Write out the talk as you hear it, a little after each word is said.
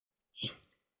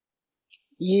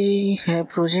ये है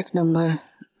project number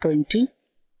 20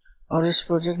 और इस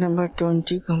प्रोजेक्ट नंबर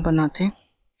 20 को हम बनाते हैं।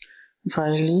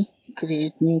 फाइल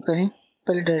क्रिएट न्यू करें,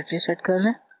 पहले डायरेक्टरी सेट कर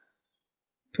लें,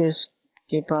 फिर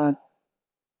इसके बाद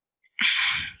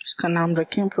इसका नाम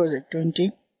रखें प्रोजेक्ट 20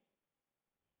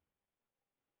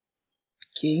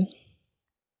 की।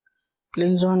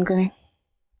 प्लेन्स ऑन करें,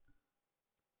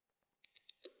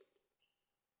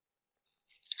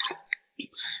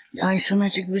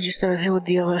 आइसोमेट्रिक भी जिस तरह से वो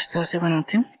दिया हुआ इस तरह से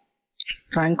बनाते हैं।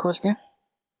 ड्राइंग खोलते हैं,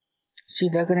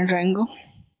 सीधा करें ड्राइंग को।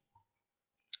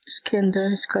 इसके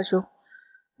अंदर इसका जो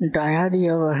डाया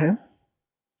दिया हुआ है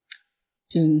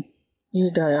 3, ये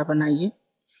डाया बनाइए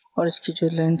और इसकी जो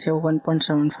लेंथ है वो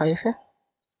 1.75 है।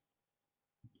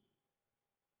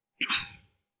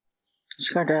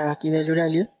 इसका डाया की वैल्यू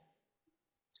डालिए।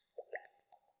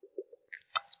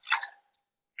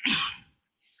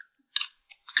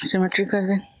 सिमेट्री कर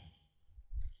दें।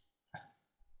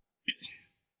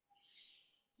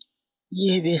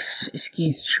 ये बेस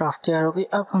इसकी शाफ्ट तैयार हो गई।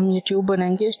 अब हम ये ट्यूब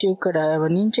बनाएंगे। इस ट्यूब का डाया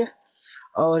 1 इंच है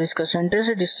और इसका सेंटर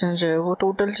से डिस्टेंस जो है वो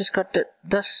टोटल इसका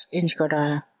 10 इंच का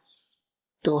डाया है।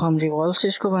 तो हम रिवॉल्व से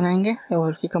इसको बनाएंगे।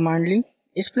 रिवॉल्व की कमांड ली,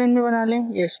 इस प्लेन में बना लें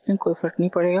या इस प्लेन, कोई फर्क नहीं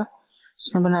पड़ेगा,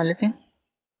 इसमें बना लेते हैं।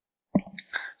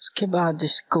 उसके बाद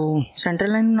इसको सेंटर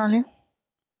लाइन बना लें।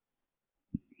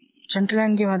 सेंटर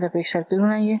लाइन के बाद आप एक सर्कल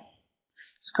बनाइए।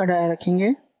 इसका डाया रखेंगे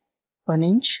 1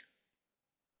 इंच।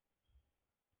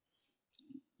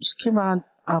 उसके बाद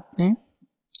आपने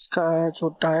इसका जो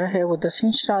डाया है वो 10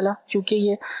 इंच डाला। क्योंकि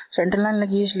ये सेंटर लाइन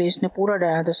लगी इसलिए इसने पूरा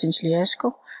डाया 10 इंच लिया है इसको।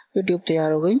 ये ट्यूब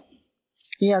तैयार हो गई।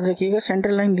 ये याद रखिएगा,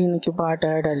 सेंटर लाइन लेने के बाद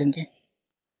डाया डालेंगे।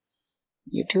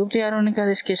 ये ट्यूब तैयार होने के बाद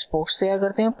इसके स्पोक्स तैयार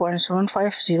करते हैं।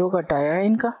 0.750 का डाया है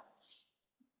इनका।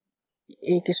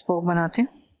 एक स्पोक बनाते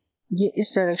हैं। ये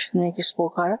इस डायरेक्शन में एक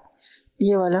स्पोक आ रहा है,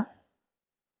 ये वाला।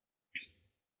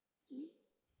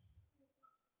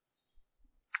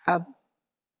 अब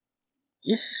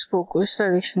इस स्पोक को इस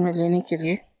डायरेक्शन में लेने के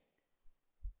लिए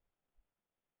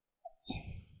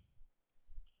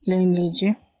प्लेन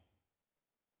लीजिए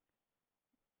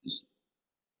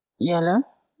ये वाला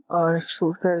और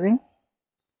शूट कर दें।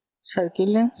 सर्किल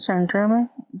लें, सेंटर में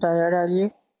डाया डालिए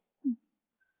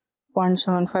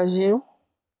 0.750।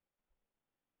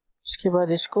 उसके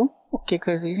बाद इसको ओके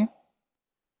कर दीजिए।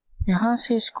 यहाँ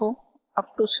से इसको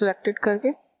अप टू सिलेक्टेड करके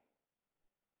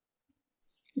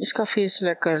इसका फेस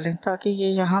सिलेक्ट कर लें ताकि ये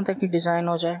यहाँ तक ही डिजाइन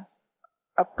हो जाए।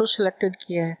 अप टू सिलेक्टेड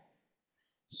किया है।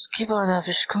 उसके बाद आप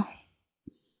इसको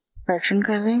पैटर्न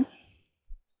कर दें।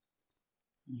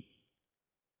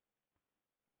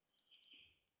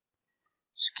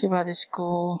 उसके बाद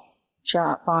इसको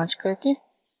 5 करके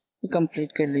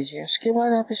कंप्लीट कर लीजिए। उसके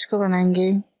बाद आप इसको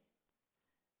बनाएंगे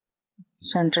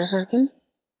सेंटर सर्किल।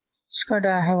 इसका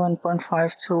डाया है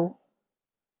 1.5 थ्रू।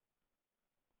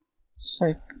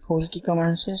 होल की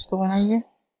कमांड से इसको बनाइए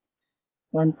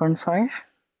 1.5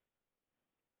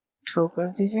 थ्रो कर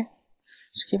दीजिए।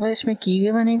 उसके बाद इसमें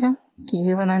कीवे बनेगा।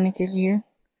 कीवे बनाने के लिए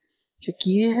जो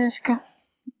कीवे है इसका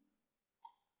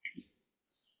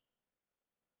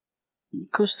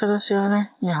कुछ तरह से आ रहा है,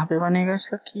 यहाँ पे बनेगा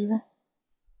इसका कीवे।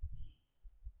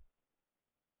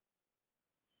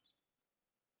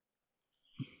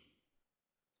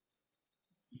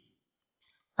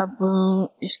 अब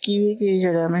इस कीवे की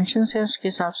जो डायमेंशन है उसके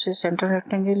हिसाब से सेंटर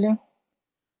रेक्टेंगल लें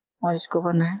और इसको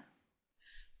बनाएं।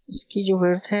 इसकी जो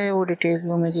विड्थ है वो डिटेल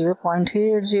व्यू में दी है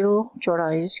 0.380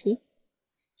 चौड़ाई इसकी।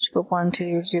 इसको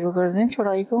 0.380 कर दें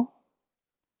चौड़ाई को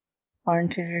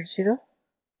 0.380।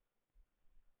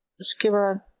 उसके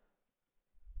बाद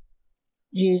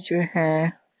ये जो है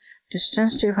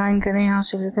डिस्टेंस डिफाइन करें यहाँ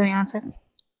से लेकर यहाँ तक,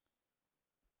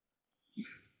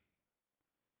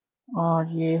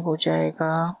 और ये हो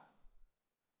जाएगा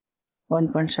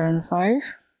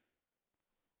 1.75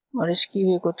 और इसकी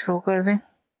वे को थ्रो कर दें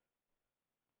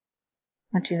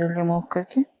मटेरियल रिमूव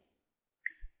करके।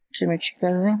 सिमेट्री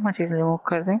कर दें, मटेरियल रिमूव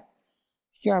कर दें।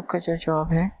 ये आपका जो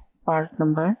जॉब है पार्ट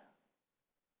नंबर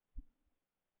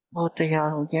वो तैयार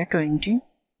हो गया 20।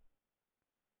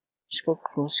 इसको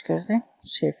क्लोज कर दें,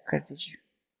 सेव कर दीजिए।